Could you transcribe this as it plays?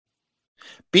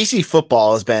BC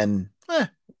football has been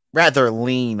rather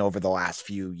lean over the last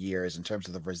few years in terms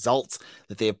of the results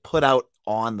that they have put out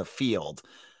on the field.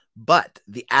 But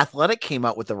the Athletic came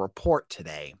out with a report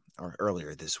today or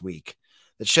earlier this week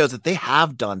that shows that they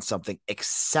have done something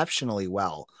exceptionally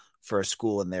well for a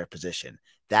school in their position.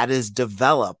 That is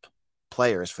develop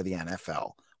players for the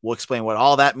NFL. We'll explain what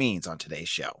all that means on today's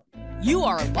show. You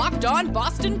are Locked On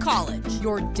Boston College,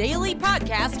 your daily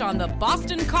podcast on the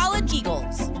Boston College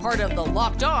Eagles, part of the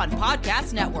Locked On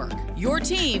Podcast Network, your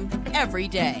team every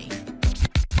day.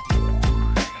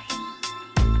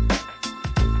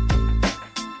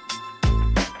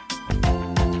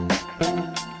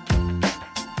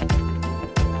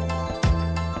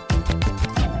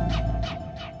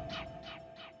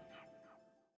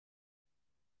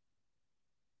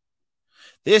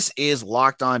 This is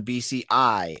Locked On BC.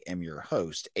 I am your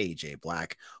host, AJ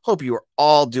Black. Hope you are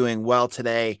all doing well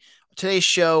today. Today's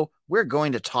show, we're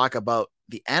going to talk about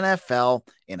the NFL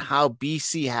and how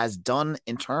BC has done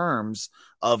in terms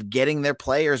of getting their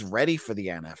players ready for the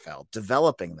NFL,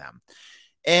 developing them.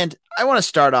 And I want to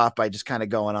start off by just kind of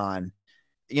going on.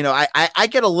 You know, I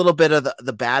get a little bit of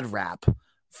the bad rap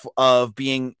of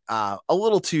being a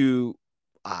little too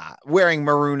wearing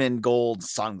maroon and gold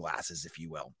sunglasses, if you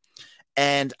will.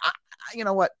 And you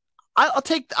know what? I'll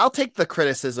take the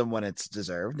criticism when it's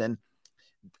deserved. And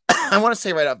I want to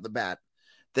say right off the bat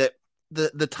that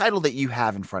the title that you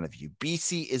have in front of you,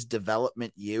 BC is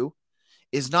Development U,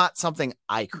 is not something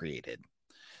I created.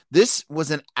 This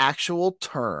was an actual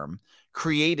term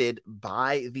created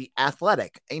by the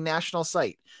Athletic, a national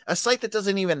site, a site that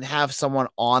doesn't even have someone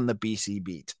on the BC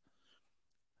beat.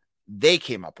 They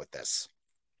came up with this.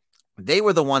 They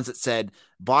were the ones that said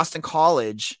Boston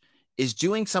College is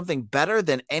doing something better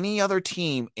than any other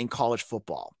team in college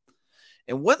football.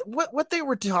 And what they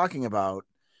were talking about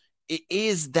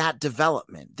is that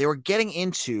development. They were getting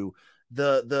into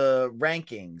the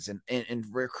rankings and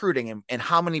recruiting and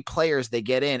how many players they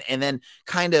get in, and then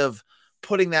kind of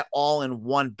putting that all in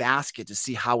one basket to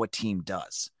see how a team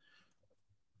does.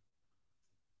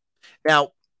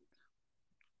 Now,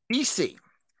 BC,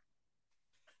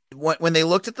 when they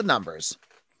looked at the numbers,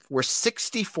 we're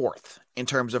 64th in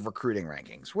terms of recruiting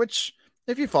rankings, which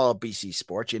if you follow BC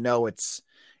sports, you know it's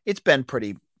been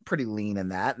pretty lean in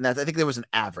that. And I think there was an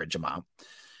average amount.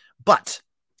 But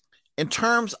in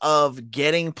terms of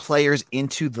getting players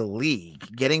into the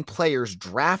league, getting players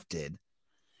drafted,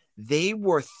 they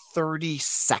were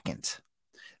 32nd.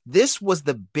 This was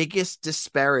the biggest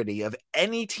disparity of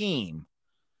any team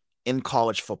in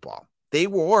college football. They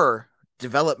were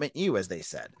Development U, as they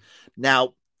said.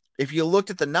 Now, if you looked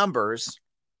at the numbers,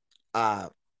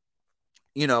 BC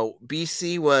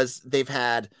they've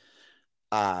had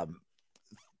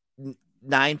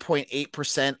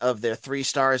 9.8% of their 3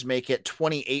 stars make it,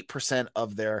 28%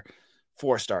 of their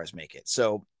 4 stars make it.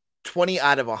 So 20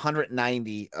 out of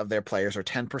 190 of their players, or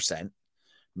 10%,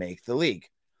 make the league.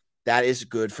 That is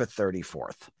good for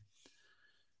 34th.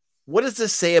 What does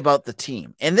this say about the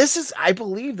team? And I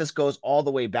believe this goes all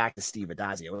the way back to Steve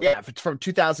Adazio. Yeah, from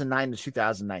 2009 to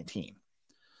 2019.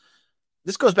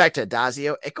 This goes back to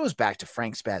Adazio. It goes back to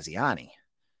Frank Spaziani.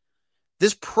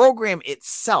 This program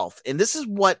itself, and this is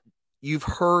what you've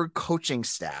heard coaching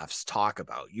staffs talk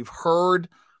about. You've heard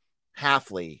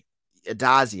Hafley,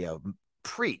 Adazio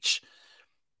preach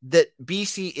that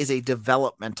BC is a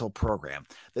developmental program,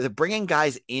 that they're bringing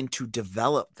guys in to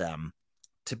develop them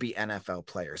to be NFL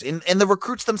players. And the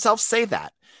recruits themselves say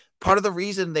that. Part of the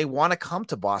reason they want to come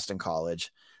to Boston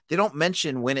College, they don't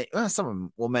mention winning. Some of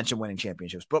them will mention winning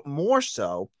championships, but more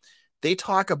so, they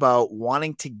talk about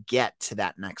wanting to get to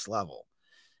that next level.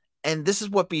 And this is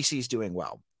what BC is doing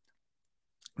well.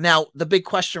 Now, the big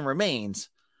question remains,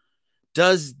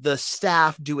 does the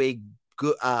staff do a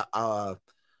good,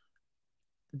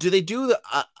 do they do the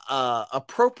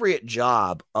appropriate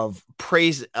job of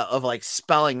praise, of like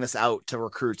spelling this out to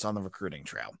recruits on the recruiting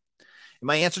trail? And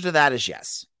my answer to that is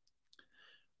yes.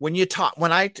 When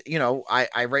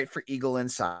I write for Eagle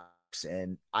Insights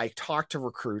and I talk to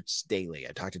recruits daily.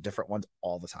 I talk to different ones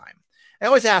all the time. I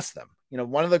always ask them,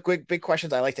 one of the big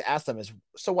questions I like to ask them is,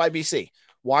 so why BC?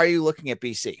 Why are you looking at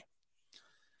BC?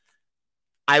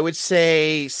 I would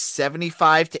say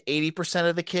 75 to 80%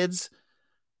 of the kids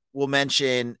will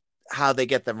mention how they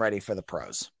get them ready for the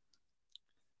pros.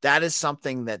 That is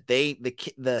something that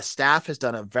the staff has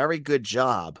done a very good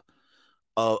job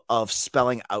of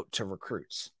spelling out to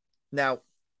recruits. Now,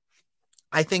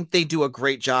 I think they do a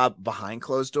great job behind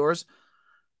closed doors.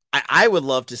 I would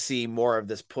love to see more of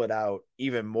this put out,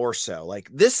 even more so. Like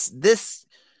this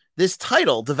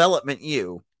title, Development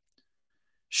U,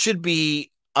 should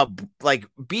be like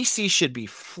BC should be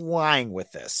flying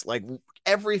with this. Like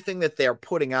everything that they're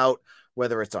putting out,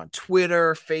 whether it's on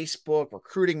Twitter, Facebook,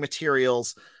 recruiting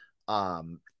materials, I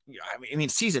mean,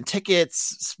 season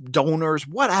tickets, donors,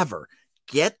 whatever,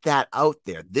 get that out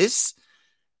there.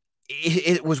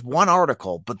 It was one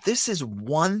article, but this is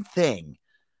one thing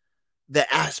that,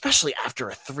 especially after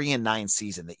a 3-9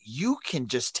 season, that you can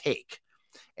just take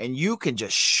and you can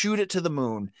just shoot it to the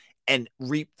moon and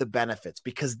reap the benefits,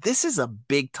 because this is a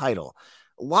big title.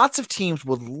 Lots of teams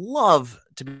would love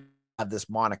to have this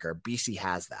moniker. BC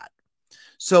has that.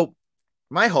 So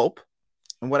my hope,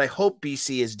 and what I hope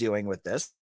BC is doing with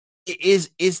this, is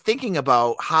thinking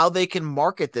about how they can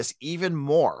market this even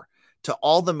more to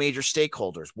all the major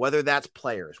stakeholders, whether that's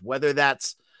players, whether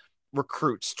that's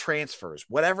recruits, transfers,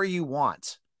 whatever you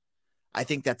want. I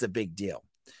think that's a big deal.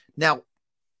 Now,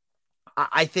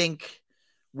 I think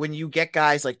when you get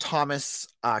guys like Thomas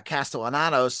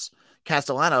Castellanos,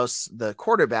 the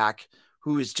quarterback,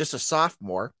 who is just a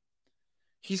sophomore,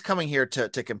 he's coming here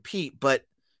to compete. But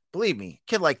believe me, a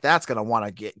kid like that's going to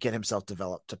want to get himself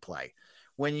developed to play.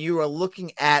 When you are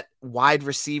looking at wide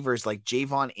receivers like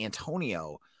Javon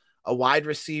Antonio, a wide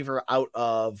receiver out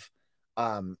of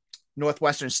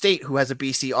Northwestern State, who has a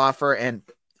BC offer and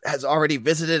has already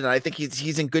visited, and I think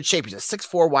he's in good shape. He's a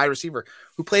 6'4" wide receiver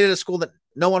who played at a school that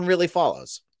no one really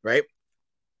follows, right?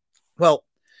 Well,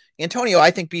 Antonio,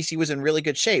 I think BC was in really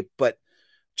good shape, but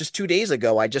just 2 days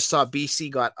ago, I just saw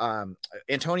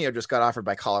Antonio just got offered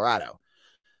by Colorado.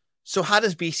 So how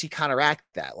does BC counteract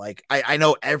that? Like, I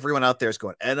know everyone out there is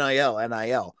going,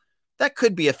 NIL. That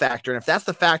could be a factor. And if that's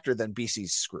the factor, then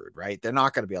BC's screwed, right? They're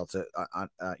not going to be able to,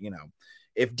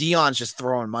 if Dion's just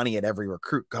throwing money at every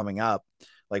recruit coming up,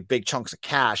 like big chunks of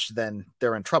cash, then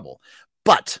they're in trouble.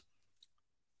 But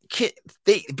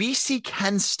BC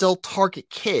can still target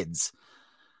kids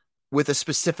with a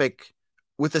specific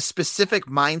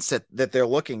mindset that they're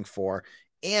looking for,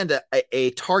 and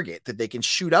a target that they can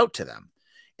shoot out to them.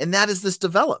 And that is this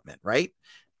development, right?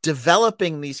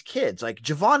 Developing these kids. Like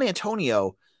Javon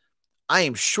Antonio, I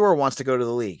am sure wants to go to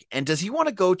the league. And does he want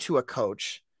to go to a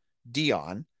coach,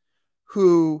 Dion,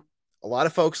 who a lot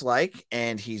of folks like,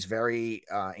 and he's very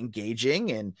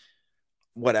engaging and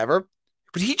whatever,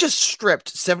 but he just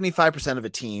stripped 75% of a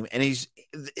team, and he's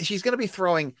going to be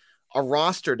throwing a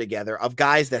roster together of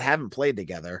guys that haven't played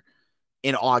together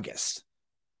in August,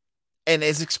 and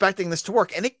is expecting this to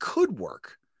work, and it could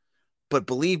work. But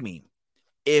believe me,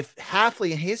 if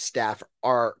Hafley and his staff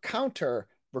are counter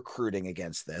recruiting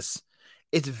against this,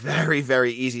 it's very,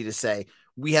 very easy to say,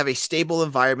 we have a stable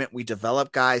environment. We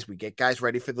develop guys. We get guys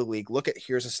ready for the league.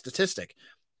 Here's a statistic.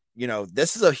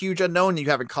 This is a huge unknown you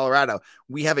have in Colorado.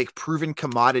 We have a proven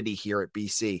commodity here at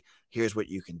BC. Here's what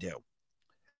you can do.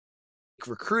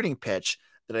 Recruiting pitch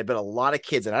that I bet a lot of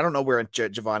kids, and I don't know where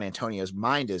Javon Antonio's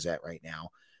mind is at right now,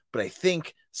 but I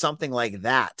think something like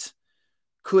that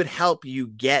could help you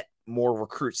get more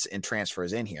recruits and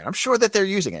transfers in here. And I'm sure that they're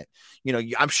using it.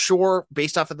 I'm sure,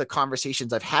 based off of the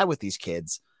conversations I've had with these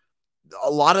kids, a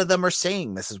lot of them are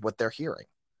saying this is what they're hearing.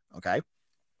 Okay.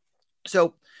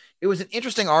 So it was an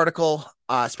interesting article,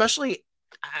 especially,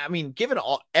 I mean, given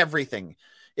everything,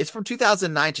 it's from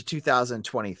 2009 to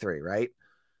 2023, right?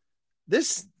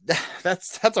 That's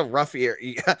a rough year,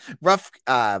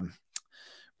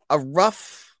 a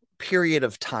rough period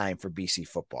of time for BC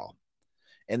football.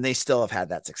 And they still have had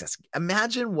that success.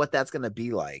 Imagine what that's going to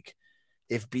be like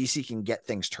if BC can get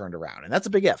things turned around. And that's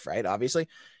a big if, right? Obviously,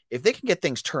 if they can get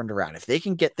things turned around, if they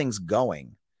can get things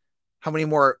going, how many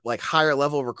more like higher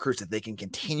level recruits that they can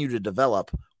continue to develop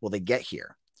will they get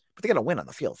here? But they got to win on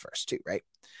the field first too, right?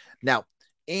 Now,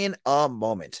 in a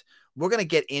moment, we're going to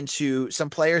get into some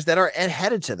players that are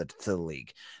headed to the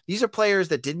league. These are players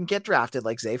that didn't get drafted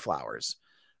like Zay Flowers,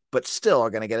 but still are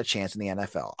going to get a chance in the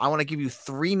NFL. I want to give you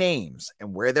 3 names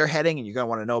and where they're heading, and you're going to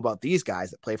want to know about these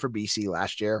guys that played for BC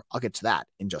last year. I'll get to that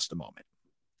in just a moment.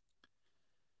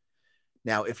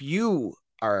 Now, if you're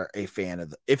a fan of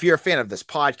this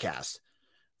podcast,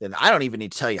 then I don't even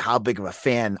need to tell you how big of a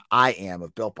fan I am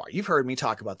of Built Bar. You've heard me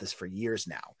talk about this for years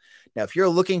now. Now, if you're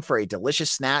looking for a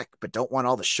delicious snack but don't want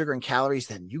all the sugar and calories,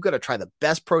 then you got to try the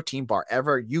best protein bar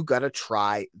ever. You got to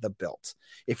try the Built.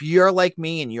 If you're like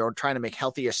me and you're trying to make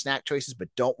healthier snack choices but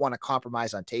don't want to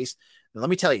compromise on taste, then let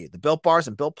me tell you, the Built Bars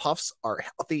and Built Puffs are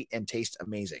healthy and taste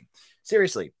amazing.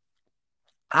 Seriously,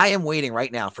 I am waiting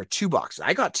right now for 2 boxes.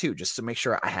 I got 2 just to make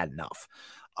sure I had enough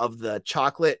of the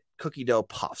chocolate cookie dough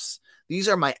puffs. These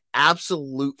are my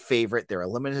absolute favorite. They're a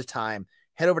limited time.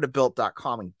 Head over to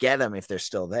built.com and get them if they're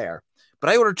still there. But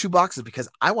I ordered 2 boxes because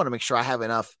I want to make sure I have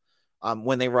enough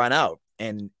when they run out.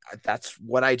 And that's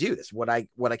what I do. That's what I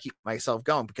keep myself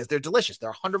going because they're delicious.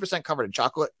 They're 100% covered in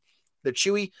chocolate. They're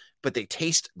chewy, but they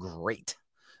taste great.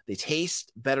 They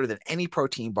taste better than any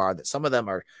protein bar. That some of them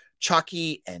are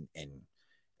chalky and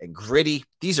gritty.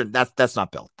 That's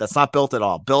not Built. That's not Built at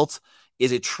all. Built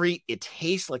is a treat. It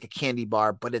tastes like a candy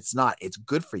bar, but it's not. It's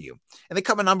good for you. And they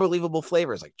come in unbelievable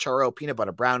flavors like churro, peanut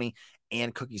butter brownie,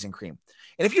 and cookies and cream.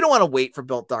 And if you don't want to wait for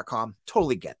Built.com,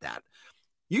 totally get that.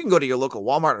 You can go to your local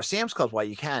Walmart or Sam's Club while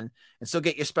you can and still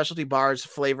get your specialty bars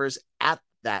flavors at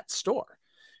that store.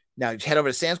 Now, you head over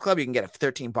to Sam's Club, you can get a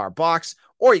 13-bar box,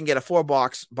 or you can get a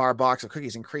 4-bar box of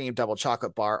cookies and cream, double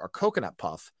chocolate bar, or coconut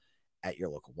puff at your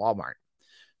local Walmart.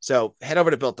 So head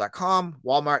over to Built.com,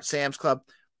 Walmart, Sam's Club.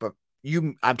 But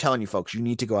I'm telling you, folks, you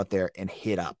need to go out there and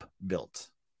hit up Built.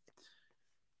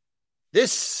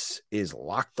 This is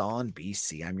Locked On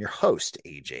BC. I'm your host,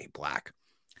 AJ Black.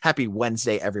 Happy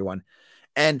Wednesday, everyone.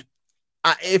 And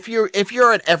if you're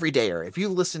an everydayer, if you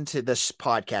listen to this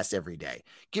podcast every day,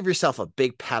 give yourself a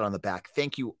big pat on the back.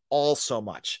 Thank you all so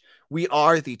much. We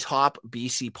are the top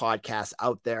BC podcast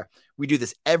out there. We do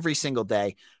this every single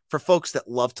day for folks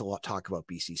that love to talk about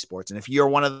BC sports. And if you're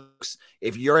one of those,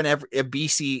 if you're a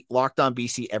BC Locked On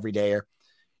BC everydayer,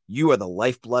 you are the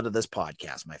lifeblood of this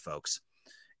podcast, my folks.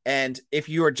 And if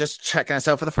you are just checking us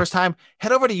out for the first time,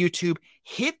 head over to YouTube,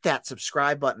 hit that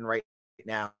subscribe button right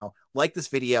now. Like this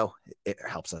video, it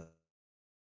helps us.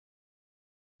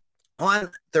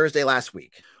 On Thursday last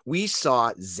week, we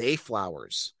saw Zay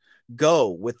Flowers go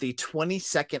with the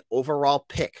 22nd overall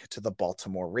pick to the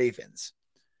Baltimore Ravens.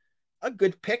 A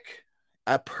good pick,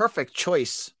 a perfect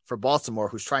choice for Baltimore,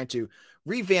 who's trying to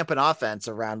revamp an offense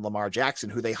around Lamar Jackson,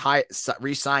 who they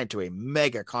re-signed to a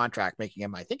mega contract, making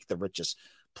him, I think, the richest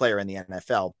player in the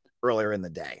NFL earlier in the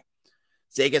day.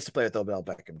 Zay gets to play with Odell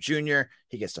Beckham Jr.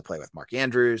 He gets to play with Mark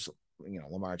Andrews,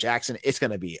 Lamar Jackson. It's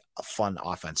going to be a fun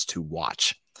offense to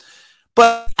watch.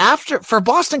 But for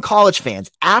Boston College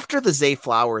fans, after the Zay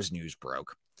Flowers news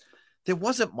broke, there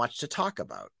wasn't much to talk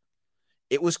about.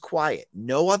 It was quiet.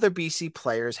 No other BC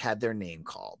players had their name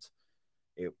called.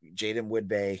 Jaden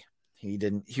Woodbey,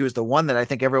 he was the one that I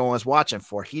think everyone was watching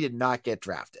for. He did not get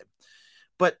drafted.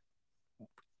 But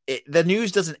the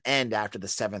news doesn't end after the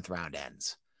 7th round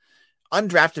ends.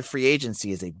 Undrafted free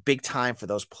agency is a big time for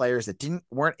those players that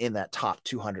weren't in that top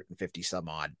 250 some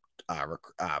odd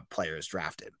players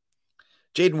drafted.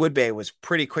 Jaden Woodbey was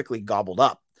pretty quickly gobbled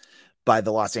up by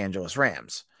the Los Angeles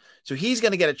Rams. So he's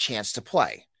going to get a chance to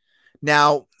play.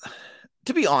 Now,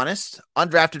 to be honest,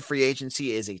 undrafted free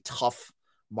agency is a tough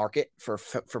market for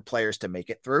players to make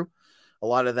it through. A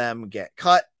lot of them get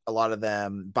cut. A lot of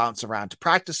them bounce around to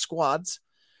practice squads.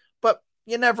 But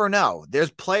you never know.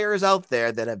 There's players out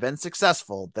there that have been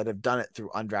successful that have done it through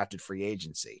undrafted free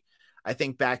agency. I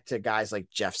think back to guys like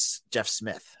Jeff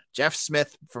Smith. Jeff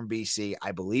Smith from BC,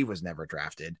 I believe, was never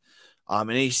drafted.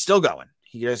 And he's still going.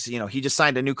 He just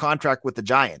signed a new contract with the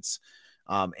Giants.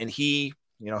 And he,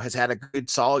 has had a good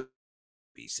solid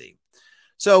BC.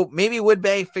 So maybe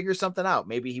Woodbey figures something out.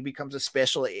 Maybe he becomes a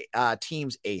special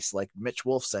teams ace like Mitch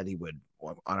Wolf said he would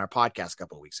on our podcast a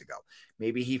couple of weeks ago.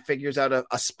 Maybe he figures out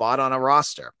a spot on a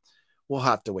roster. We'll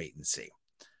have to wait and see.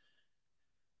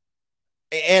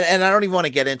 And I don't even want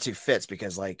to get into Fitz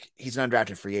because he's an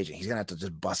undrafted free agent. He's going to have to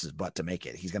just bust his butt to make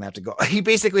it. He's going to have to go. He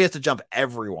basically has to jump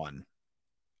everyone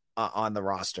on the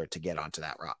roster to get onto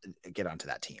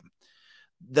that team.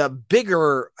 The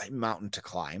bigger mountain to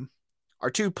climb are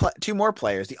two more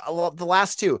players. The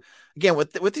last two, again,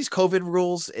 with these COVID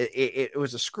rules, it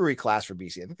was a screwy class for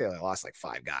BC. I think they only lost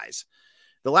 5 guys.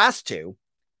 The last two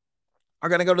are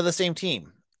going to go to the same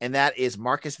team, and that is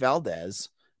Marcus Valdez,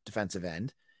 defensive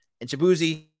end, and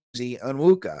Chibuzi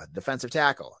Onwuka, defensive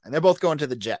tackle. And they're both going to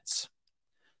the Jets.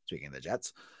 Speaking of the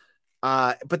Jets.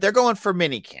 But they're going for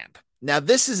minicamp. Now,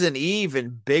 this is an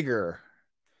even bigger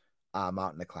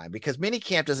mountain to climb because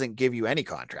minicamp doesn't give you any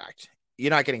contract. You're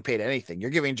not getting paid anything.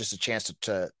 You're giving just a chance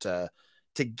to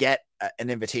get an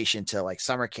invitation to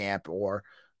summer camp or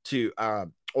to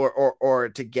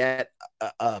get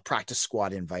a practice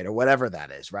squad invite or whatever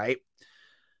that is, right?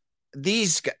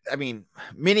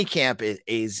 Mini camp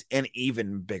is an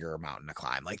even bigger mountain to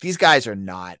climb. These guys are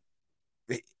not,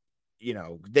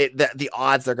 the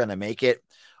odds they're going to make it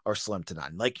are slim to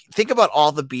none. Think about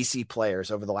all the BC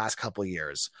players over the last couple of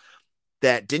years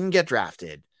that didn't get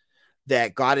drafted,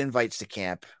 that got invites to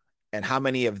camp, and how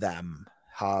many of them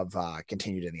have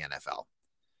continued in the NFL?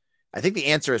 I think the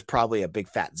answer is probably a big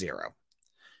fat zero.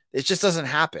 It just doesn't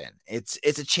happen. It's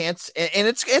a chance, and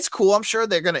it's cool. I'm sure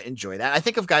they're going to enjoy that. I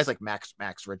think of guys like Max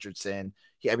Richardson.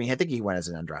 I mean, I think he went as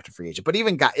an undrafted free agent, but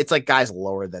even it's like guys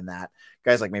lower than that.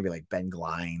 Guys like maybe like Ben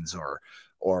Glines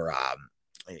or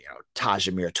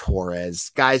Tajamir Torres,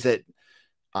 guys that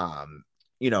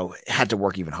had to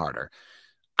work even harder.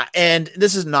 And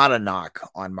this is not a knock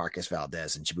on Marcus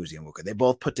Valdez and Chibuzi Onwuka. They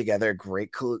both put together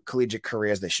great collegiate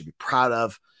careers they should be proud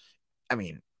of. I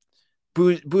mean,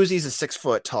 Boozy's a 6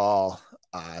 foot tall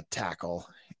tackle,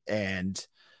 and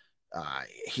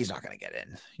he's not going to get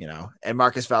in, And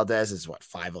Marcus Valdez is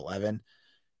 5'11",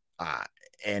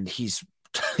 and he's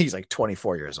like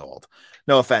 24 years old.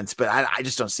 No offense, but I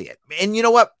just don't see it. And you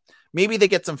know what? Maybe they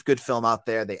get some good film out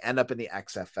there. They end up in the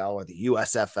XFL or the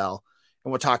USFL,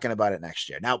 and we're talking about it next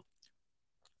year. Now,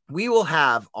 we will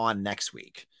have on next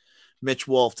week Mitch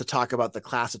Wolf to talk about the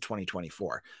class of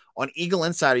 2024. On Eagle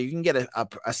Insider, you can get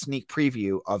a sneak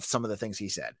preview of some of the things he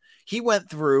said. He went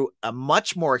through a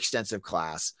much more extensive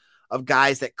class of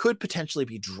guys that could potentially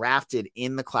be drafted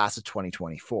in the class of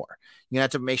 2024. You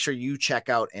have to make sure you check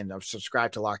out and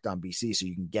subscribe to Locked On BC so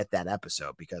you can get that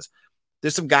episode, because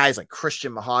there's some guys like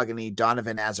Christian Mahogany,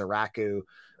 Donovan Azaraku,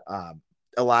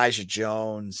 Elijah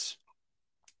Jones,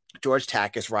 George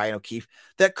Takis, Ryan O'Keefe,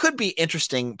 that could be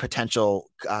interesting potential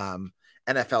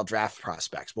NFL draft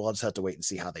prospects. We'll just have to wait and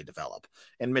see how they develop.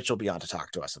 And Mitch will be on to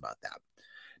talk to us about that.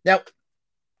 Now,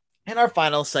 in our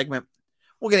final segment,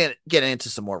 we're going to get into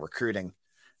some more recruiting,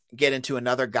 get into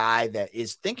another guy that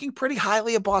is thinking pretty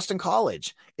highly of Boston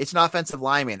College. It's an offensive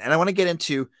lineman. And I want to get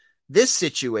into this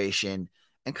situation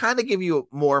and kind of give you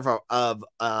more of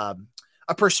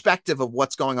a perspective of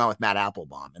what's going on with Matt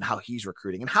Applebaum and how he's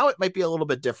recruiting and how it might be a little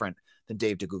bit different than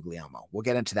Dave DeGuglielmo. We'll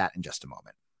get into that in just a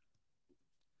moment.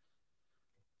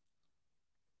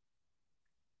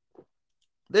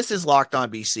 This is Locked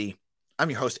On BC. I'm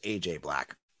your host, AJ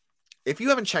Black. If you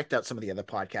haven't checked out some of the other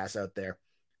podcasts out there,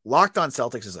 Locked On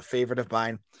Celtics is a favorite of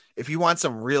mine. If you want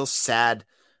some real sad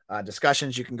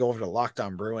discussions, you can go over to Locked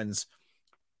On Bruins.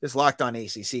 There's Locked On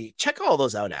ACC. Check all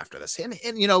those out after this. And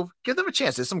give them a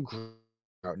chance. There's some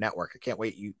great network. I can't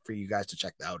wait for you guys to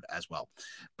check that out as well.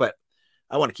 But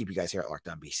I want to keep you guys here at Locked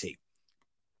On BC.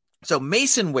 So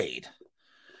Mason Wade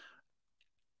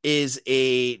is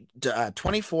a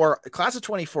class of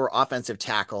 24 offensive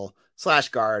tackle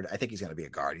 / guard. I think he's going to be a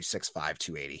guard. He's 6'5",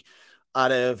 280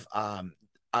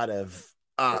 out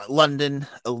of London,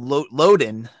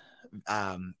 Loudoun,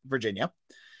 Virginia.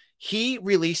 He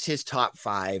released his top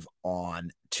 5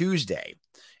 on Tuesday.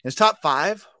 His top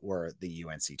 5 were the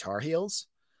UNC Tar Heels,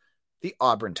 the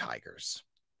Auburn Tigers,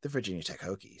 the Virginia Tech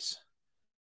Hokies,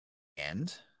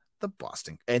 and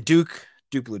the Duke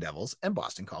Blue Devils and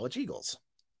Boston College Eagles.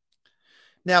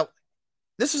 Now,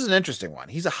 this is an interesting one.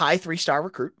 He's a high 3-star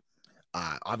recruit.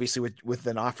 Obviously, with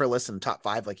an offer list in the top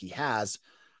 5 like he has,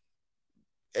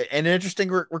 an interesting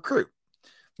recruit.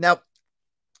 Now,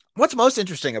 what's most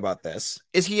interesting about this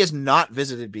is he has not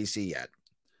visited BC yet.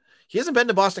 He hasn't been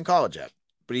to Boston College yet,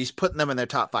 but he's putting them in their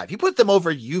top 5. He put them over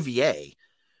UVA,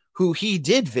 who he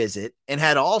did visit and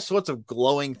had all sorts of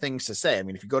glowing things to say. I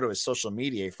mean, if you go to his social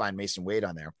media, you find Mason Wade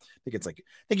on there. I think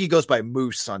he goes by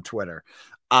Moose on Twitter.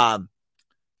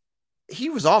 He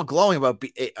was all glowing about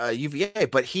UVA,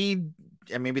 but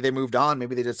maybe they moved on,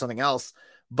 maybe they did something else,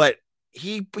 but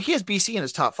he has BC in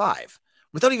his top 5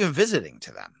 without even visiting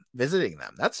them.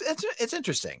 It's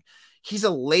interesting. He's a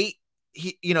late,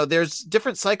 there's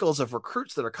different cycles of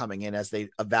recruits that are coming in as they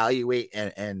evaluate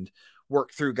and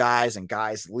work through guys, and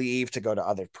guys leave to go to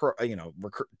other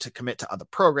to commit to other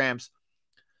programs.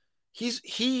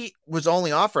 He was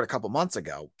only offered a couple months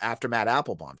ago after Matt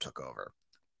Applebaum took over.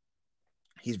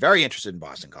 He's very interested in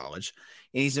Boston College,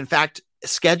 and he's in fact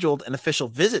scheduled an official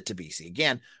visit to BC.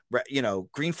 Again,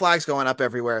 green flags going up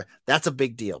everywhere. That's a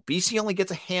big deal. BC only gets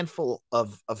a handful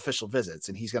of official visits,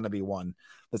 and he's going to be one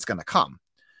that's going to come.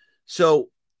 So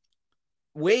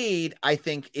Wade, I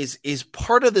think, is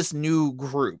part of this new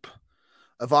group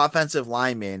of offensive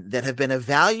linemen that have been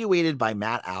evaluated by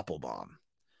Matt Applebaum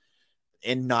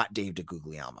and not Dave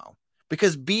DeGuglielmo,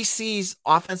 because BC's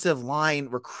offensive line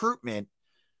recruitment,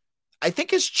 I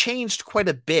think, has changed quite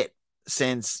a bit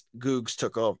since Googs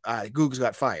took over. Googs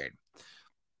got fired.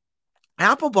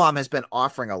 Applebaum has been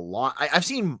offering a lot. I've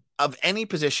seen of any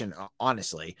position,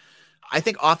 honestly. I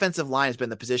think offensive line has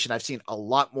been the position I've seen a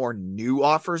lot more new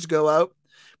offers go out,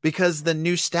 because the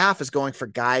new staff is going for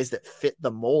guys that fit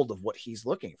the mold of what he's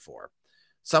looking for.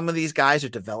 Some of these guys are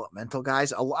developmental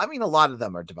guys. A lot of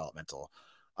them are developmental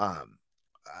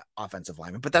offensive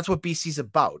linemen, but that's what BC's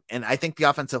about. And I think the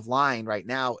offensive line right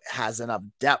now has enough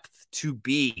depth to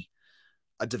be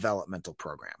a developmental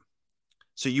program.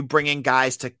 So you bring in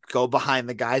guys to go behind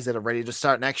the guys that are ready to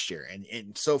start next year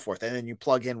and so forth. And then you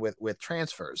plug in with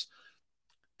transfers.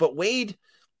 But Wade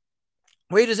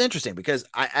is interesting because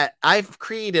I've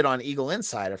created on Eagle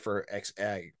Insider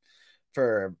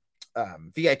for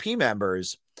VIP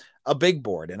members a big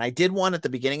board, and I did one at the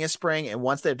beginning of spring. And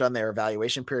once they've done their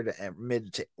evaluation period at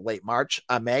mid to late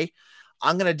May,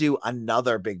 I'm going to do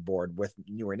another big board with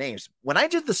newer names. When I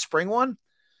did the spring one,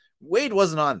 Wade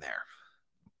wasn't on there,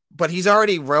 but he's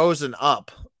already risen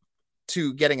up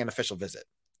to getting an official visit.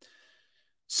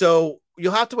 So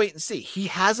you'll have to wait and see. He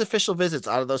has official visits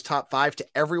out of those top 5 to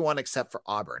everyone except for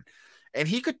Auburn. And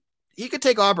he could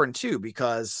take Auburn too,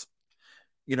 because,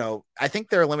 I think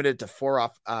they're limited to 4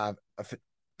 off.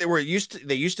 They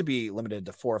used to be limited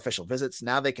to 4 official visits.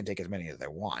 Now they can take as many as they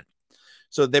want.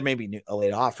 So there may be a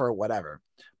late offer, whatever.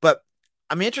 But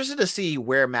I'm interested to see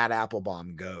where Matt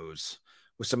Applebaum goes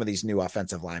with some of these new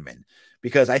offensive linemen,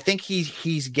 because I think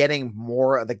he's getting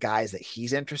more of the guys that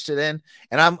he's interested in.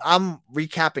 And I'm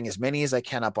recapping as many as I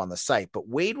can up on the site. But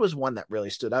Wade was one that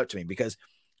really stood out to me because,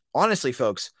 honestly,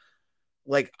 folks,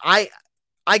 like I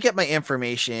get my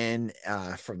information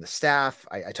from the staff.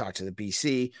 I talk to the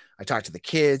BC. I talk to the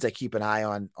kids. I keep an eye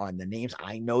on the names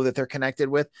I know that they're connected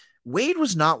with. Wade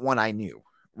was not one I knew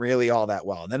really all that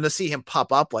well. And then to see him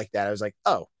pop up like that, I was like,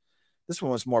 oh, this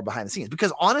one was more behind the scenes.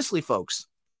 Because honestly, folks,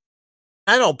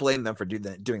 I don't blame them for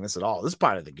doing this at all. This is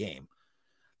part of the game.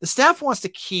 The staff wants to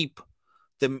keep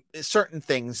certain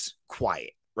things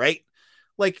quiet, right?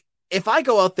 Like, if I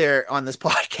go out there on this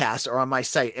podcast or on my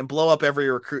site and blow up every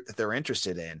recruit that they're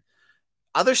interested in,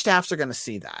 other staffs are going to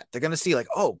see that. They're going to see like,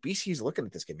 oh, BC's looking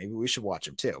at this kid. Maybe we should watch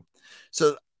him too.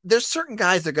 So there's certain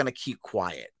guys they're going to keep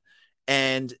quiet,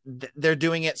 and they're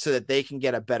doing it so that they can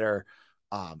get better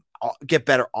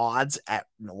odds at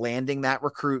landing that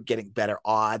recruit, getting better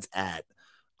odds at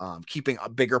keeping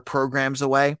bigger programs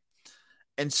away.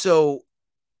 And so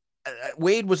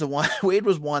Wade was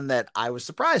one that I was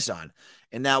surprised on.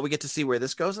 And now we get to see where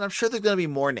this goes. And I'm sure there's going to be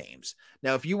more names.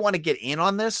 Now, if you want to get in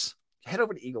on this, head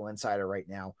over to Eagle Insider right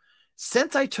now.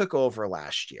 Since I took over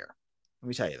last year, let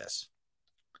me tell you this.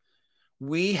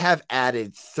 We have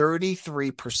added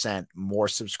 33% more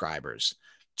subscribers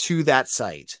to that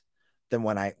site than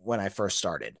when I first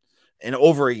started in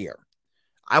over a year.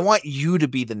 I want you to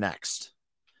be the next.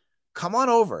 Come on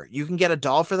over. You can get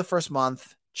 $1 for the first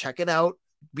month. Check it out.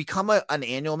 Become an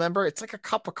annual member. It's like a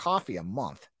cup of coffee a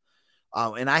month.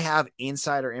 And I have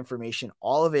insider information.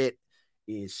 All of it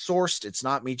is sourced. It's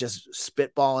not me just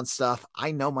spitballing stuff.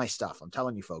 I know my stuff. I'm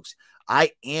telling you, folks,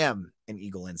 I am an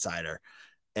Eagle Insider.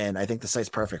 And I think the site's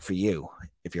perfect for you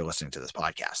if you're listening to this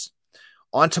podcast.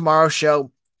 On tomorrow's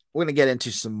show, we're going to get into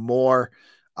some more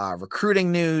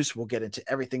recruiting news. We'll get into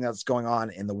everything that's going on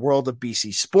in the world of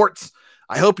BC sports.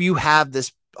 I hope you have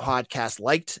this podcast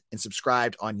liked and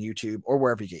subscribed on YouTube or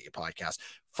wherever you get your podcast.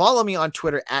 Follow me on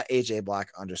Twitter at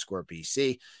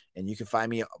AJBlack_BC, and you can find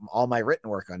me all my written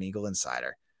work on Eagle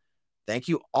Insider. Thank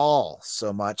you all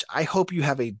so much. I hope you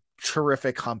have a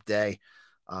terrific hump day,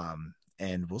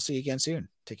 and we'll see you again soon.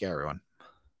 Take care, everyone.